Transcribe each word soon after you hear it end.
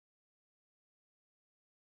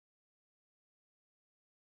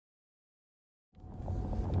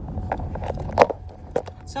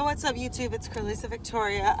So what's up YouTube, it's Cralisa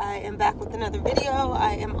Victoria. I am back with another video.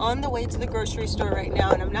 I am on the way to the grocery store right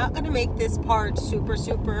now, and I'm not going to make this part super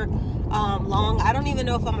long. I don't even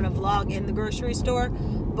know if I'm going to vlog in the grocery store,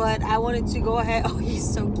 but I wanted to go ahead. Oh, he's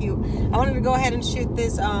so cute. I wanted to go ahead and shoot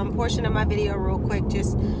this portion of my video real quick,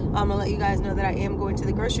 just to let you guys know that I am going to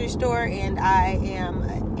the grocery store, and I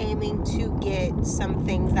am aiming to get some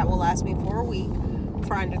things that will last me for a week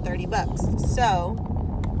for under 30 bucks. So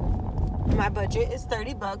my budget is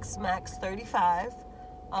 30 bucks, max 35,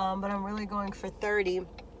 but I'm really going for 30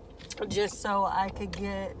 just so I could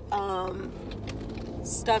get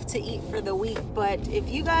stuff to eat for the week. But if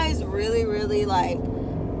you guys really like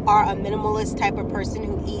are a minimalist type of person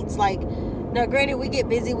who eats, like, now granted, we get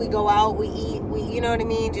busy, we go out, we eat, you know what I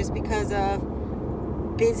mean, just because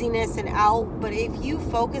of busyness and out. But if you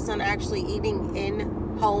focus on actually eating in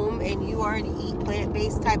home and you already eat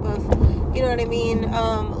plant-based type of, you know what I mean,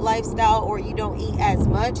 lifestyle, or you don't eat as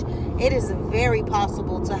much, it is very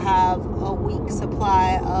possible to have a week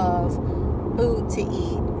supply of food to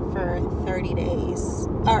eat for 30 days,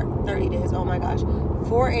 or 30 days, oh my gosh,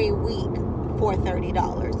 for a week for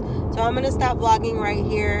 $30. So I'm gonna stop vlogging right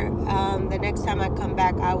here. The next time I come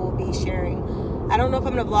back, I will be sharing. I don't know if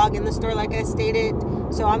I'm gonna vlog in the store like I stated,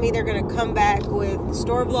 so I'm either gonna come back with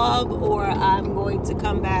store vlog, or I'm going to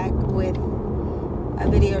come back with a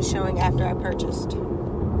video showing after I purchased.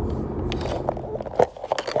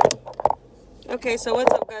 Okay, so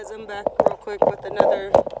what's up guys, I'm back real quick with another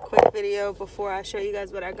quick video before I show you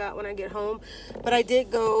guys what I got when I get home. But I did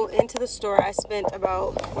go into the store. I spent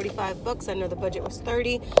about 45 bucks. I know the budget was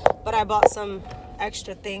 30, but I bought some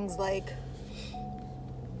extra things like,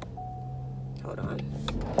 hold on.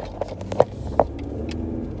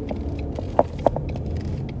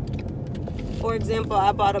 For example,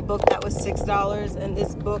 I bought a book that was $6, and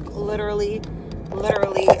this book literally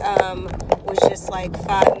was just like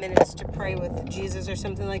 5 minutes to pray with Jesus or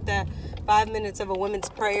something like that. 5 minutes of a women's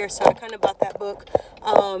prayer. So I kind of bought that book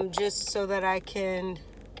just so that I can,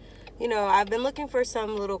 you know, I've been looking for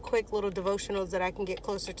some quick little devotionals that I can get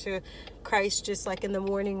closer to Christ, just like in the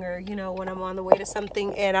morning, or, you know, when I'm on the way to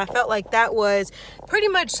something. And I felt like that was pretty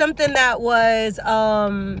much something that was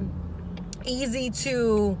easy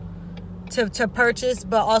to purchase,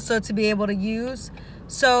 but also to be able to use.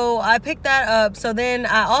 So I picked that up. So then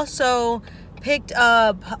I also picked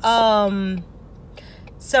up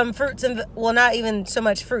some fruits, and, well, not even so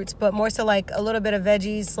much fruits, but more so like a little bit of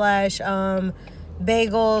veggies slash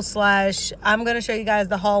bagel slash, I'm gonna show you guys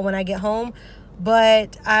the haul when I get home.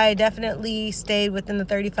 But I definitely stayed within the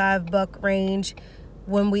 35 buck range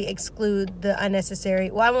when we exclude the unnecessary,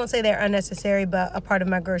 well, I won't say they're unnecessary, but a part of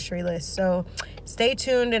my grocery list. So stay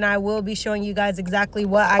tuned, and I will be showing you guys exactly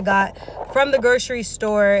what I got from the grocery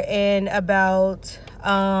store in about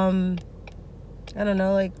I don't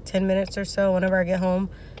know, like 10 minutes or so whenever I get home.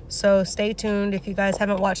 So stay tuned. If you guys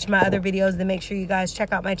haven't watched my other videos, then make sure you guys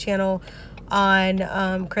check out my channel on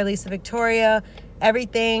Cralisa Victoria.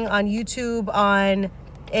 Everything on YouTube, on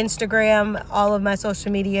Instagram, all of my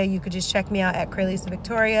social media, you could just check me out at Cralisa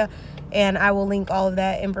Victoria, and I will link all of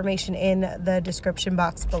that information in the description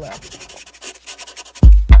box below.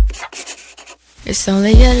 It's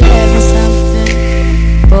only 11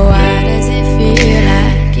 something, but why does it feel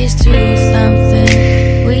like it's 2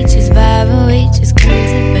 something? We just vibing, we just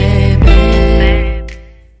crazy, baby.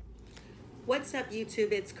 What's up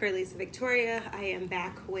YouTube, it's Cralisa Victoria. I am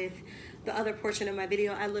back with the other portion of my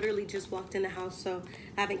video. I literally just walked in the house, so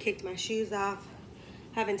I haven't kicked my shoes off,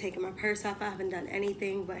 haven't taken my purse off, I haven't done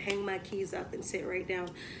anything but hang my keys up and sit right down.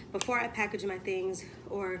 Before I package my things,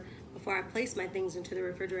 or before I place my things into the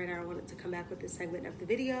refrigerator, I wanted to come back with this segment of the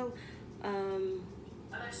video.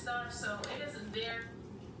 So it isn't there.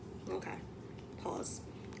 Okay, pause.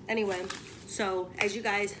 Anyway, so as you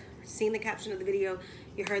guys seen the caption of the video,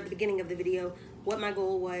 you heard the beginning of the video, what my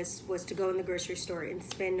goal was to go in the grocery store and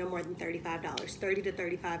spend no more than $35, 30 to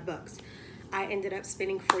 35 bucks. I ended up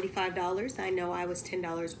spending $45. I know I was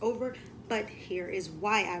 $10 over, but here is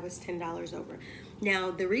why I was $10 over. Now,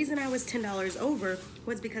 the reason I was $10 over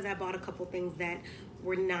was because I bought a couple things that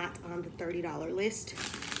were not on the $30 list.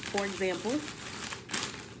 For example,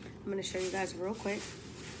 I'm gonna show you guys real quick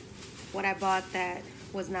what I bought that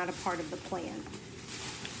was not a part of the plan.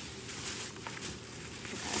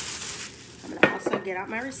 I'm gonna also get out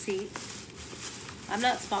my receipt. I'm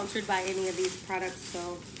not sponsored by any of these products,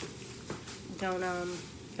 so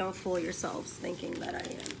don't fool yourselves thinking that I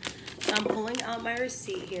am. So I'm pulling out my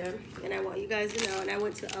receipt here, and I want you guys to know, and I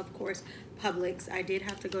went to, of course, Publix. I did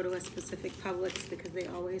have to go to a specific Publix because they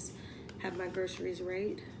always have my groceries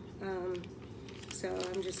right. So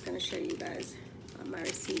I'm just gonna show you guys my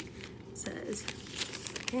receipt says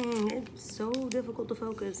Dang, it's so difficult to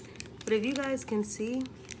focus. But if you guys can see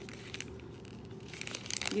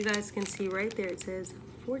right there, it says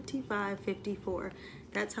 $45.54.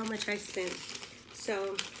 That's how much I spent.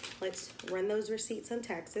 So let's run those receipts on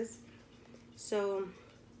taxes. So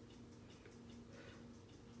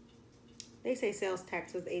they say sales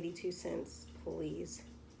tax was 82 cents, please.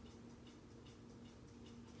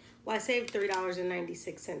 Well, I saved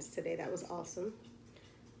 $3.96 today. That was awesome.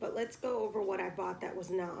 But let's go over what I bought that was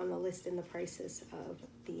not on the list and the prices of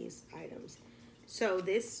these items. So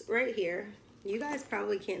this right here, you guys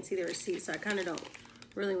probably can't see the receipt, so I kind of don't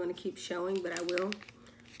really want to keep showing, but I will.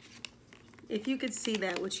 If you could see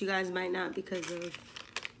that, which you guys might not because of...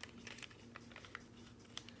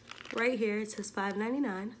 Right here, it says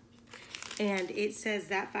 $5.99. And it says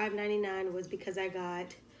that $5.99 was because I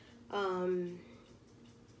got,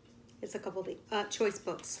 it's a couple of choice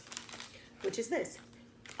books, which is this.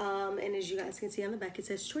 And as you guys can see on the back, it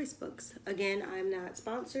says choice books. Again, I'm not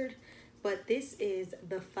sponsored, but this is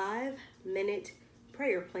the 5-minute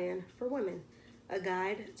prayer plan for women, a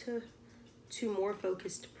guide to more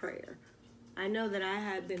focused prayer. I know that I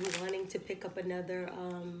have been wanting to pick up another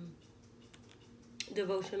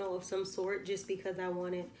devotional of some sort, just because I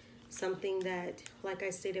wanted something that, like I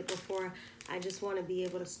stated before, I just want to be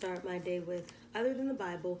able to start my day with, other than the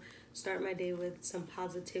Bible, start my day with some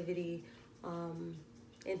positivity,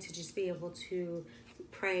 and to just be able to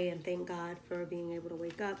pray and thank God for being able to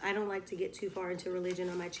wake up. I don't like to get too far into religion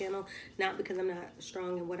on my channel, not because I'm not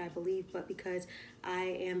strong in what I believe, but because I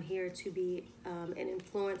am here to be an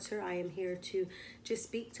influencer. I am here to just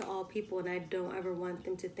speak to all people, and I don't ever want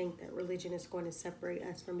them to think that religion is going to separate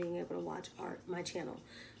us from being able to watch my channel.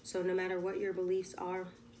 So no matter what your beliefs are,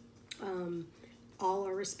 all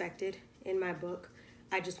are respected in my book.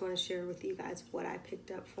 I just want to share with you guys what I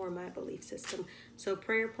picked up for my belief system. So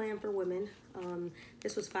prayer plan for women.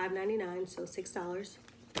 This was $5.99, so $6.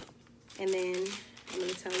 And then I'm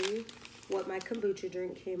going to tell you what my kombucha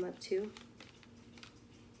drink came up to.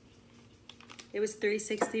 It was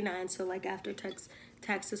 $3.69, so like after tax,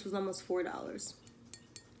 this was almost $4.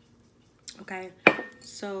 Okay,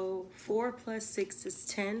 so 4 plus 6 is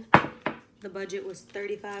 10. The budget was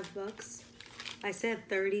 35 bucks. I said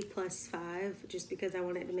 30 plus 5 just because I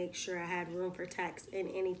wanted to make sure I had room for tax in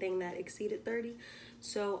anything that exceeded 30.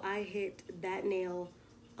 So I hit that nail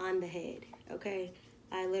on the head, okay?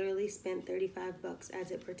 I literally spent 35 bucks as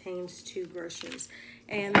it pertains to groceries.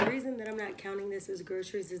 And the reason that I'm not counting this as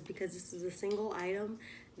groceries is because this is a single item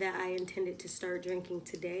that I intended to start drinking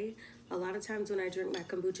today. A lot of times when I drink my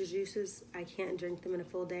kombucha juices, I can't drink them in a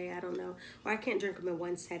full day. I don't know. Or I can't drink them in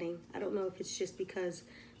one setting. I don't know if it's just because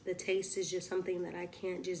the taste is just something that I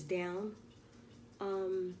can't just down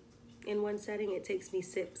in one setting. It takes me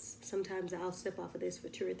sips. Sometimes I'll sip off of this for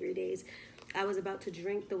 2 or 3 days. I was about to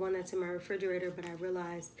drink the one that's in my refrigerator, but I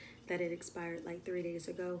realized that it expired like 3 days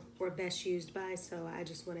ago, or best used by, so I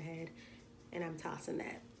just went ahead and I'm tossing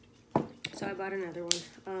that. So I bought another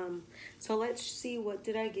one. So let's see, what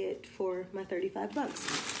did I get for my 35 bucks?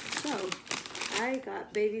 So I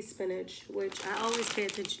got baby spinach, which I always pay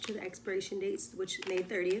attention to the expiration dates, which May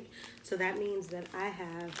 30th. So that means that I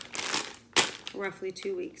have roughly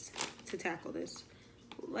 2 weeks to tackle this.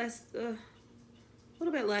 A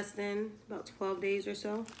little bit less than about 12 days or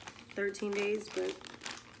so, 13 days, but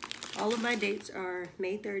all of my dates are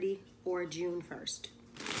May 30 or June 1st.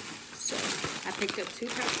 So I picked up 2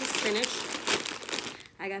 packs of spinach.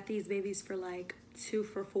 I got these babies for like 2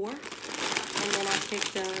 for $4. And then I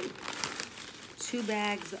picked up 2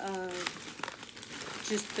 bags of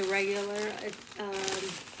just the regular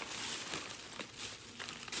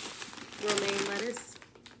romaine lettuce.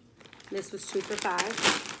 This was 2 for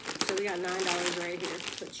 $5. So we got $9 right here.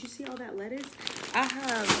 But you see all that lettuce? I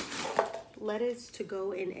have lettuce to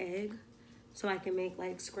go in egg, so I can make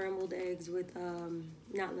like scrambled eggs with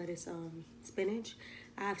not lettuce, spinach.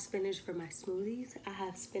 I have spinach for my smoothies. I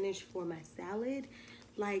have spinach for my salad.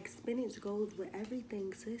 Like, spinach goes with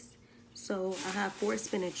everything, sis. So I have 4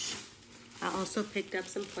 spinach. I also picked up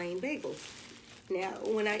some plain bagels. Now,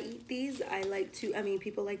 when I eat these,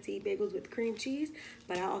 people like to eat bagels with cream cheese,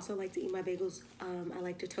 but I also like to eat my bagels, I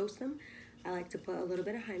like to toast them. I like to put a little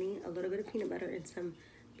bit of honey, a little bit of peanut butter, and some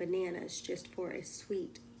bananas just for a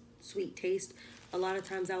sweet taste. A lot of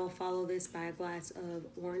times I will follow this by a glass of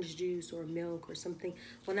orange juice or milk or something.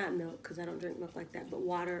 Well, not milk, because I don't drink milk like that, but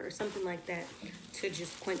water or something like that to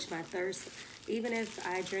just quench my thirst. Even if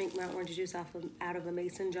I drink my orange juice out of a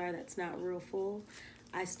mason jar that's not real full,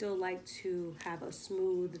 I still like to have a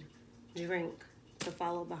smooth drink to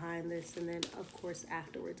follow behind this. And then, of course,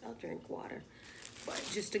 afterwards, I'll drink water. But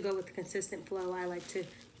just to go with the consistent flow, I like to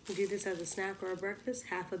do this as a snack or a breakfast.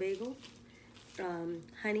 Half a bagel,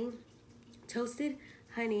 honey, toasted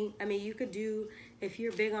honey. I mean, you could do, if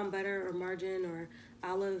you're big on butter or margarine or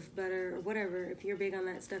olive butter or whatever, if you're big on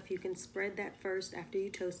that stuff, you can spread that first after you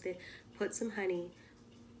toast it. Put some honey.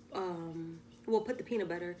 Well, put the peanut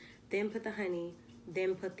butter, then put the honey,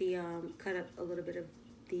 then put the cut up a little bit of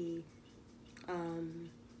the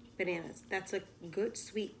bananas. That's a good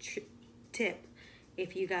sweet tip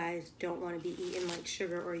if you guys don't want to be eating like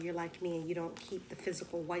sugar, or you're like me and you don't keep the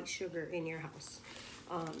physical white sugar in your house.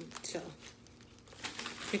 So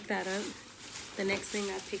pick that up. The next thing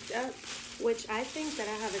I picked up, which I think that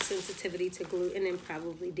I have a sensitivity to gluten and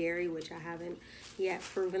probably dairy, which I haven't yet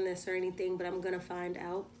proven this or anything, but I'm gonna find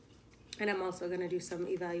out. And I'm also gonna do some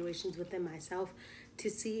evaluations within myself to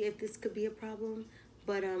see if this could be a problem.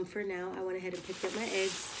 But for now, I went ahead and picked up my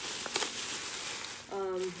eggs,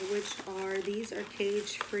 which are, these are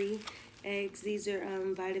cage-free eggs. These are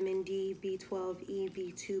vitamin D, B12, E,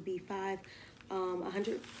 B2, B5,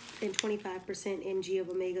 125% mg of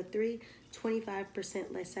omega-3,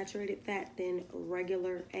 25% less saturated fat than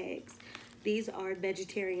regular eggs. These are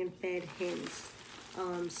vegetarian-fed hens.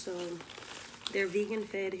 So they're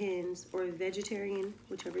vegan-fed hens, or vegetarian,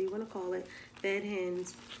 whichever you want to call it, fed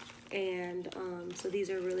hens. And so these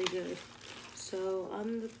are really good. So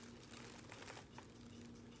on the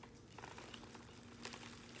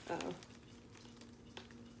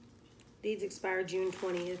these expire June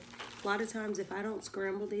 20th. A lot of times if I don't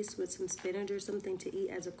scramble these with some spinach or something to eat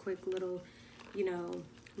as a quick little, you know,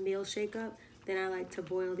 meal shake up, then I like to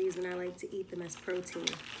boil these and I like to eat them as protein.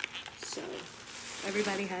 So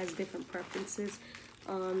everybody has different preferences.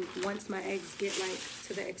 Once my eggs get like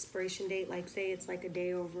to the expiration date, like say it's like a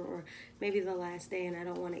day over or maybe the last day and I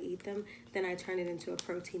don't want to eat them, then I turn it into a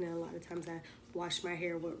protein. And a lot of times I wash my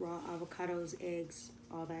hair with raw avocados, eggs,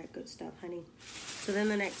 all that good stuff, honey. So then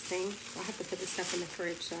the next thing, I have to put this stuff in the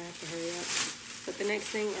fridge, so I have to hurry up. But the next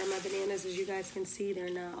thing are my bananas. As you guys can see, they're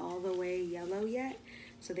not all the way yellow yet.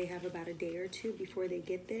 So they have about a day or two before they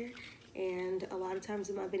get there. And a lot of times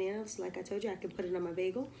in my bananas, like I told you, I can put it on my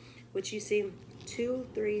bagel, which you see 2,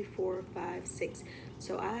 3, 4, 5, 6.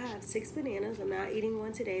 So I have 6 bananas. I'm not eating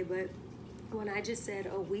one today, but when I just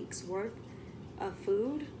said a week's worth of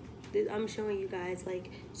food, I'm showing you guys,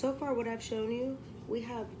 like, so far what I've shown you, we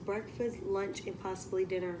have breakfast, lunch, and possibly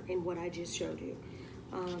dinner in what I just showed you.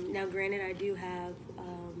 Now, granted, I do have,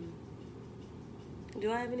 do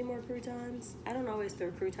I have any more croutons? I don't always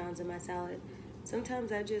throw croutons in my salad.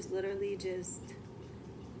 Sometimes I just literally just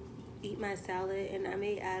eat my salad, and I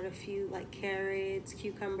may add a few like carrots,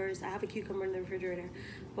 cucumbers. I have a cucumber in the refrigerator,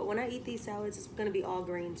 but when I eat these salads, it's gonna be all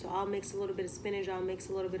green. So I'll mix a little bit of spinach, I'll mix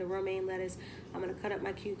a little bit of romaine lettuce, I'm gonna cut up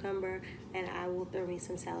my cucumber, and I will throw me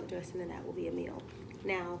some salad dressing, and that will be a meal.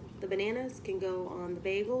 Now, the bananas can go on the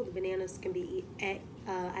bagel. The bananas can be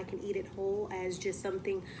I can eat it whole as just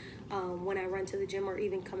something when I run to the gym or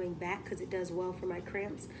even coming back, because it does well for my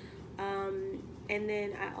cramps. And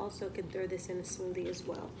then I also can throw this in a smoothie as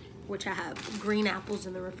well, which I have green apples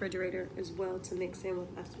in the refrigerator as well to mix in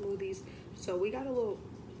with my smoothies. So we got a little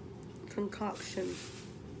concoction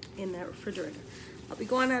in that refrigerator. I'll be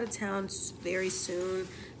going out of town very soon,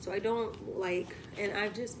 so I don't like, and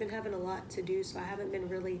I've just been having a lot to do, so I haven't been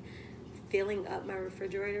really filling up my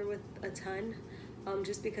refrigerator with a ton,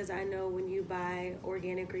 just because I know when you buy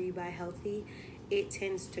organic or you buy healthy, it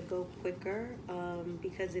tends to go quicker,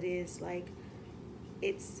 because it is like,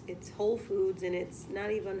 it's whole foods, and it's not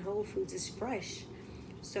even whole foods, it's fresh.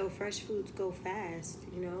 So fresh foods go fast,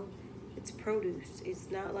 you know. It's produce. It's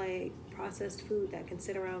not like processed food that can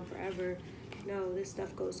sit around forever. No, this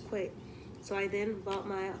stuff goes quick. So I then bought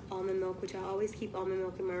my almond milk, which I always keep almond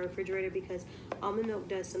milk in my refrigerator because almond milk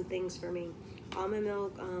does some things for me. Almond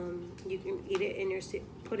milk, you can eat it in your,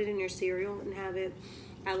 put it in your cereal and have it.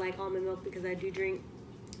 I like almond milk because I do drink,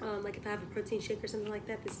 like if I have a protein shake or something like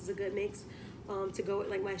that, this is a good mix to go with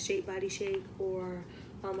like my Shake Body Shake, or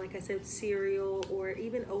like I said, cereal, or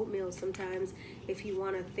even oatmeal sometimes. If you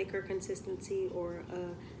want a thicker consistency or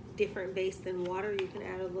a different base than water, you can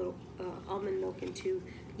add a little almond milk into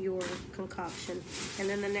your concoction. And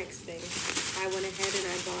then the next thing, I went ahead and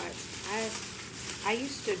I bought, I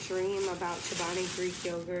used to dream about Chobani Greek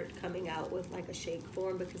yogurt coming out with like a shake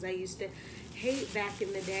form, because I used to hate back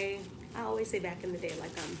in the day. I always say back in the day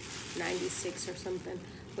like I'm 96 or something,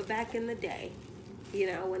 but back in the day, you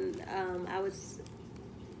know, when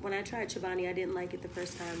I tried Chobani, I didn't like it the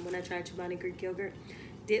first time. When I tried Chobani Greek yogurt,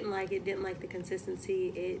 didn't like it, didn't like the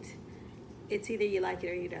consistency. It's either you like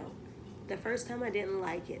it or you don't. The first time I didn't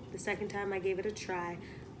like it. The second time I gave it a try.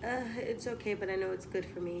 It's okay, but I know it's good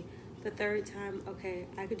for me. The third time, okay,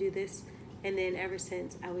 I could do this. And then ever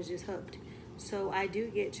since, I was just hooked. So I do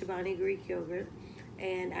get Chobani Greek yogurt.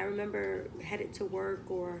 And I remember headed to work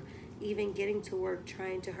or even getting to work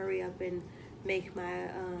trying to hurry up and make my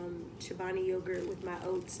Chobani yogurt with my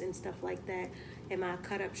oats and stuff like that. And my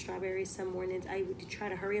cut up strawberries some mornings. I would try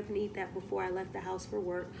to hurry up and eat that before I left the house for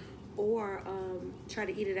work. Or try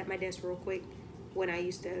to eat it at my desk real quick when I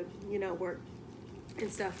used to, you know, work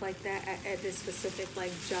and stuff like that at this specific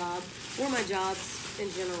like job or my jobs in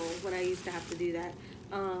general when I used to have to do that.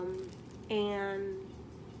 And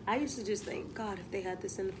I used to just think, God, if they had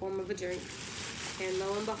this in the form of a drink. And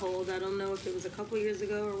lo and behold, I don't know if it was a couple years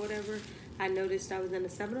ago or whatever, I noticed I was in a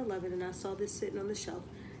 7-Eleven and I saw this sitting on the shelf.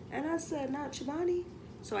 And I said, not Chobani.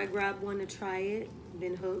 So I grabbed one to try it,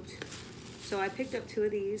 been hooked. So I picked up 2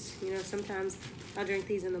 of these. You know, sometimes I'll drink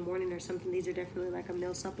these in the morning or something. These are definitely like a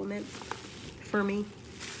meal supplement for me.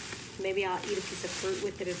 Maybe I'll eat a piece of fruit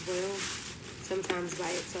with it as well. Sometimes by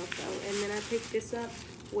itself though. And then I picked this up,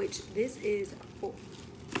 which this is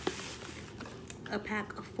a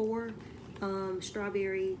pack of 4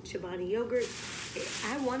 strawberry Chobani yogurt.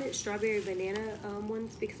 I wanted strawberry banana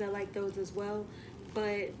ones because I like those as well.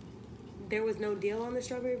 But there was no deal on the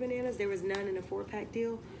strawberry bananas. There was none in a 4-pack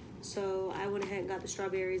deal. So I went ahead and got the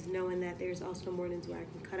strawberries, knowing that there's also mornings where I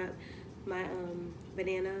can cut up my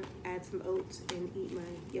banana, add some oats, and eat my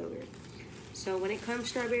yogurt. So when it comes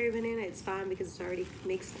strawberry banana, it's fine because it's already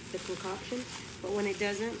mixed the concoction. But when it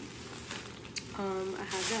doesn't, I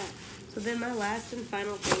have that. So then my last and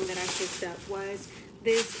final thing that I picked up was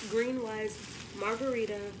this Greenwise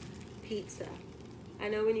margarita pizza. I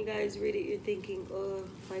know when you guys read it, you're thinking, oh,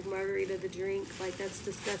 like margarita the drink, like that's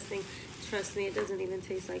disgusting. Trust me, it doesn't even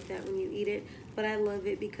taste like that when you eat it. But I love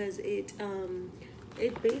it because it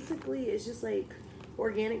basically is just like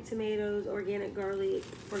organic tomatoes, organic garlic,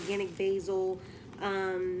 organic basil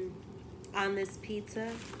on this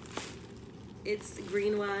pizza. It's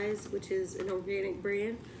Greenwise, which is an organic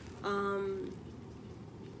brand.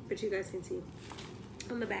 But you guys can see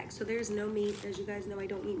on the back. So there's no meat. As you guys know, I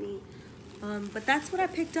don't eat meat. But that's what I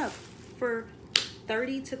picked up for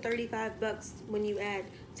 30 to 35 bucks when you add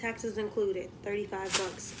taxes included. 35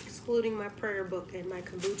 bucks, excluding my prayer book and my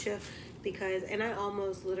kombucha, because, and I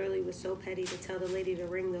almost literally was so petty to tell the lady to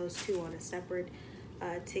ring those 2 on a separate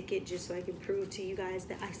ticket just so I can prove to you guys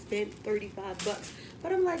that I spent 35 bucks.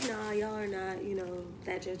 But I'm like, nah, y'all are not, you know,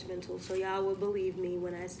 that judgmental. So y'all will believe me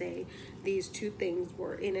when I say these 2 things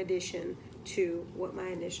were in addition to what my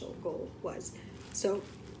initial goal was. So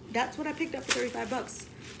that's what I picked up for 35 bucks.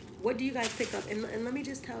 What do you guys pick up? And let me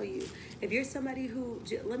just tell you, if you're somebody who,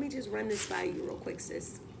 let me just run this by you real quick,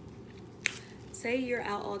 sis. Say you're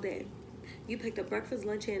out all day. You picked up breakfast,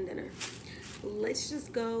 lunch, and dinner. Let's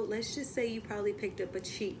just say you probably picked up a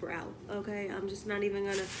cheap route, okay? I'm just not even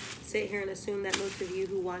gonna sit here and assume that most of you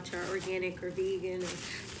who watch are organic or vegan or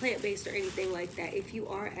plant-based or anything like that. If you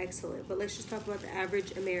are, excellent. But let's just talk about the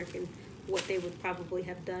average American, what they would probably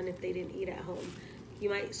have done if they didn't eat at home. You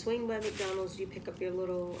might swing by McDonald's, you pick up your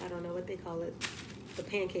little, I don't know what they call it, the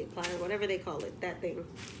pancake platter, whatever they call it, that thing.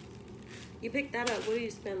 You pick that up, what do you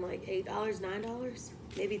spend, like $8, $9,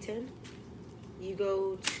 maybe 10? You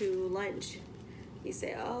go to lunch. You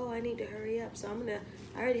say, oh, I need to hurry up, so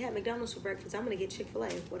I already had McDonald's for breakfast, I'm gonna get Chick-fil-A.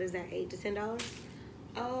 What is that, $8 to $10?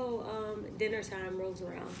 Oh, dinner time rolls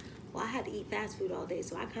around. Well, I had to eat fast food all day,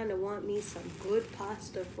 so I kind of want me some good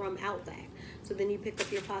pasta from Outback. So then you pick up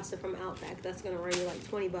your pasta from Outback. That's going to run you like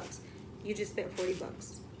 20 bucks. You just spent 40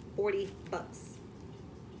 bucks. 40 bucks.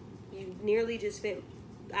 You nearly just spent,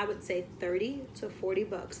 I would say, 30 to 40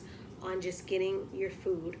 bucks on just getting your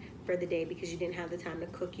food for the day because you didn't have the time to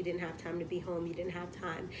cook. You didn't have time to be home. You didn't have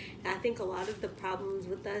time. And I think a lot of the problems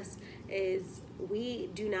with us is we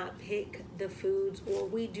do not pick the foods, or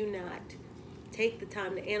we do not take the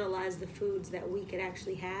time to analyze the foods that we could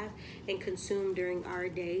actually have and consume during our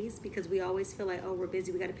days, because we always feel like, oh, we're busy,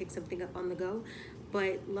 we got to pick something up on the go.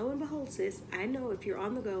 But lo and behold, sis, I know if you're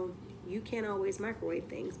on the go, you can't always microwave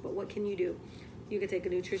things. But what can you do? You can take a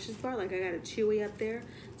nutritious bar, like I got a Chewy up there.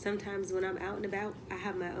 Sometimes when I'm out and about, I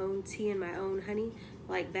have my own tea and my own honey,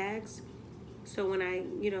 like bags. So when I,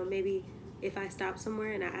 you know, maybe if I stop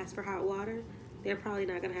somewhere and I ask for hot water, they're probably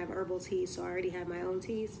not going to have herbal tea, so I already have my own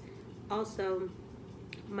teas. Also,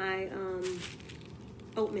 my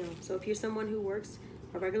oatmeal. So if you're someone who works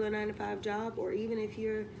a regular 9-to-5 job, or even if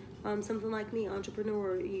you're something like me,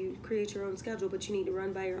 entrepreneur, you create your own schedule, but you need to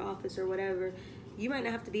run by your office or whatever, you might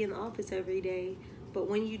not have to be in the office every day, but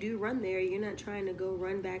when you do run there, you're not trying to go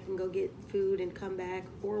run back and go get food and come back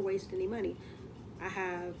or waste any money. I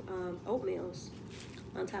have oatmeals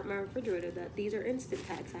on top of my refrigerator. That these are instant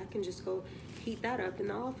packs. I can just go heat that up in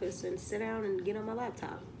the office and sit down and get on my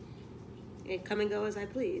laptop. and come and go as I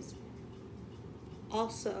please.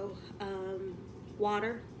 Also,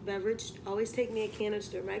 water, beverage, always take me a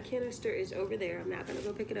canister. My canister is over there. I'm not gonna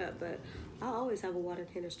go pick it up, but I'll always have a water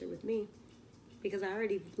canister with me because I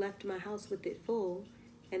already left my house with it full.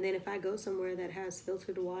 And then if I go somewhere that has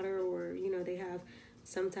filtered water, or, you know, they have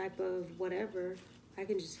some type of whatever, I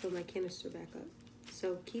can just fill my canister back up.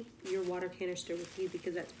 So keep your water canister with you,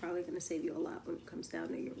 because that's probably going to save you a lot when it comes down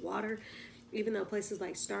to your water. Even though places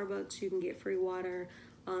like Starbucks, you can get free water.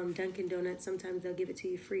 Dunkin' Donuts, sometimes they'll give it to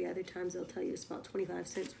you free. Other times they'll tell you it's about 25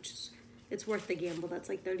 cents, which is, it's worth the gamble. That's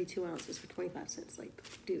like 32 ounces for 25 cents. Like,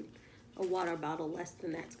 dude, a water bottle less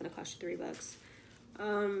than that's going to cost you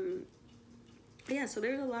 $3. Yeah, so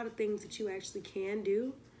there's a lot of things that you actually can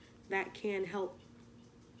do that can help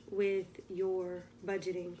with your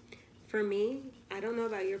budgeting. For me, I don't know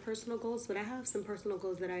about your personal goals, but I have some personal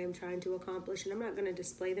goals that I am trying to accomplish, and I'm not going to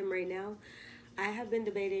display them right now. I have been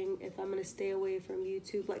debating if I'm going to stay away from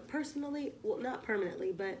YouTube, like personally, well, not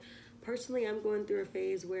permanently, but personally, I'm going through a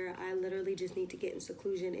phase where I literally just need to get in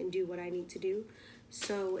seclusion and do what I need to do.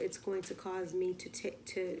 So it's going to cause me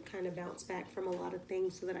to kind of bounce back from a lot of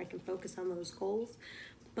things so that I can focus on those goals.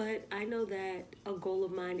 But I know that a goal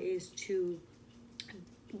of mine is to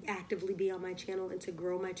actively be on my channel and to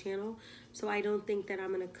grow my channel. So I don't think that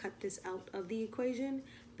I'm going to cut this out of the equation,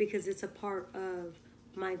 because it's a part of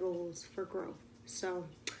my goals for growth. So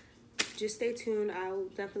just stay tuned. I'll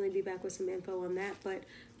definitely be back with some info on that. But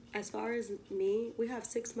as far as me, we have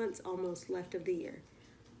 6 months almost left of the year.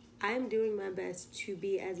 I am doing my best to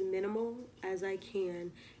be as minimal as I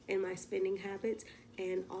can in my spending habits,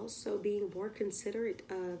 and also being more considerate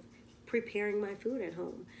of preparing my food at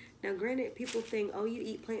home. Now, granted, people think, oh, you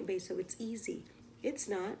eat plant-based, so it's easy. It's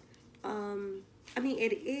not. I mean,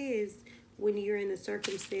 it is when you're in the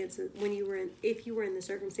circumstances, if you were in the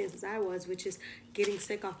circumstances I was, which is getting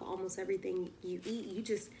sick off of almost everything you eat. You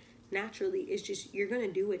just naturally, it's just, you're going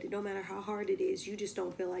to do it. No matter how hard it is, you just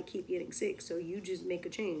don't feel like keep getting sick, so you just make a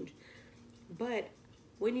change. But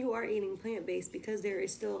when you are eating plant-based, because there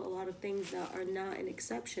is still a lot of things that are not an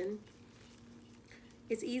exception,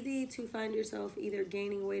 it's easy to find yourself either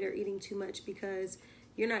gaining weight or eating too much because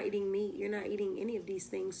you're not eating meat, you're not eating any of these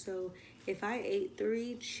things. So if I ate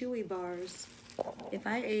 3 chewy bars,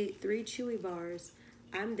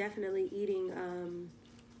 I'm definitely eating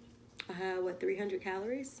 300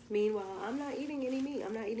 calories. Meanwhile, I'm not eating any meat,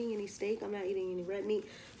 I'm not eating any steak, I'm not eating any red meat,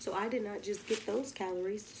 so I did not just get those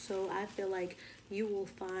calories. So I feel like you will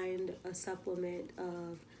find a supplement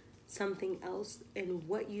of something else, and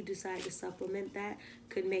what you decide to supplement that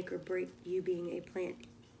could make or break you being a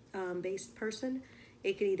plant-based person.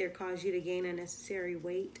 It could either cause you to gain unnecessary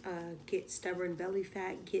weight, get stubborn belly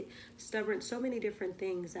fat, get stubborn, so many different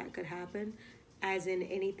things that could happen as in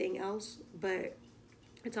anything else. But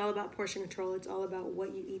it's all about portion control. It's all about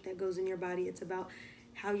what you eat that goes in your body. It's about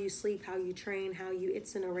how you sleep, how you train,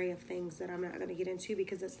 it's an array of things that I'm not going to get into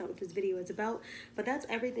because that's not what this video is about. But that's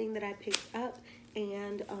everything that I picked up.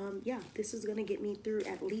 And yeah, this is going to get me through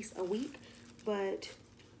at least a week. But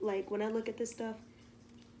like when I look at this stuff,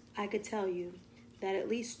 I could tell you that at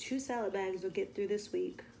least 2 salad bags will get through this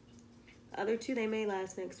week. The other 2, they may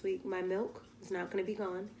last next week. My milk is not going to be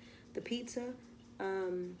gone. The pizza,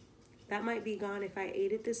 that might be gone if I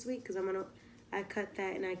ate it this week, because I cut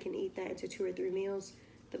that and I can eat that into 2 or 3 meals.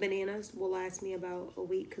 The bananas will last me about a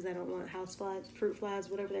week because I don't want house flies, fruit flies,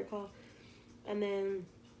 whatever they're called. And then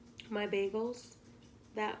my bagels,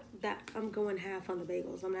 that I'm going half on the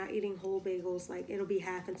bagels. I'm not eating whole bagels. Like, it'll be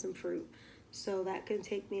half and some fruit. So that could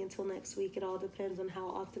take me until next week. It all depends on how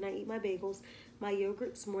often I eat my bagels. My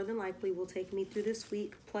yogurts more than likely will take me through this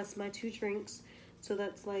week, plus my 2 drinks. So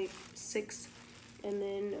that's like 6. And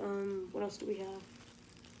then what else do we have?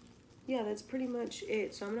 Yeah, that's pretty much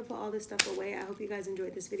it. So I'm going to put all this stuff away. I hope you guys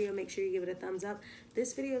enjoyed this video. Make sure you give it a thumbs up.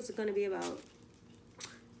 This video is going to be about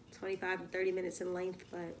 25 to 30 minutes in length,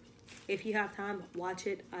 but if you have time, watch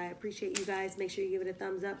it. I appreciate you guys. Make sure you give it a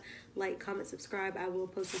thumbs up, like, comment, subscribe. I will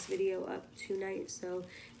post this video up tonight. So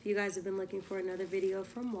if you guys have been looking for another video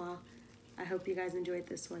from moi, I hope you guys enjoyed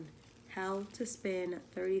this one. How to spend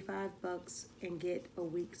 35 bucks and get a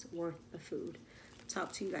week's worth of food.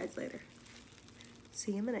 Talk to you guys later.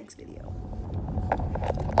 See you in the next video.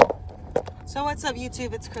 So what's up,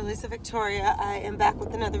 YouTube? It's Cralisa Victoria. I am back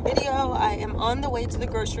with another video. I am on the way to the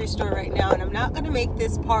grocery store right now, and I'm not going to make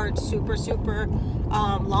this part super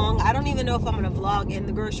long. I don't even know if I'm going to vlog in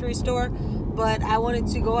the grocery store, but I wanted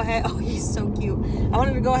to go ahead. Oh, he's so cute. I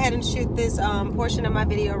wanted to go ahead and shoot this portion of my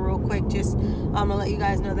video real quick, just to let you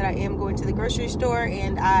guys know that I am going to the grocery store,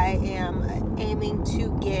 and I am aiming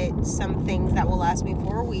to get some things that will last me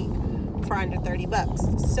for a week for under 30 bucks.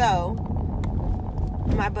 So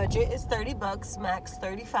My budget is 30 bucks, max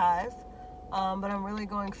 35. But I'm really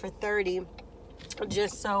going for 30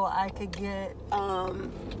 just so I could get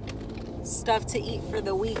stuff to eat for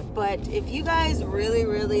the week. But if you guys really,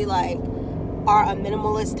 really like are a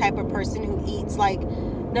minimalist type of person who eats like,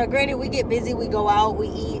 now granted we get busy, we go out, we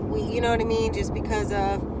eat, you know what I mean, just because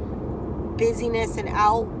of busyness and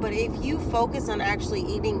out. But if you focus on actually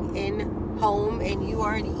eating in home and you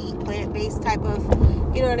already eat plant-based type of,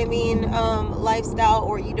 you know what I mean, lifestyle,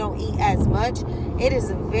 or you don't eat as much, it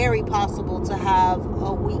is very possible to have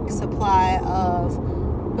a week supply of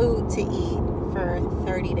food to eat for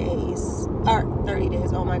 30 days, or 30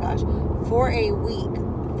 days, oh my gosh, for a week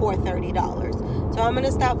for $30. So I'm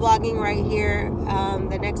gonna stop vlogging right here.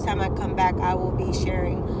 The next time I come back, I will be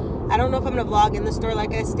sharing. I don't know if I'm gonna vlog in the store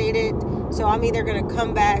like I stated, so I'm either gonna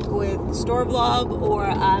come back with store vlog, or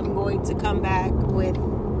I'm going to come back with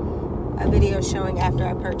a video showing after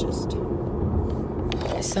I purchased.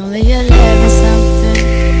 It's only 11 something.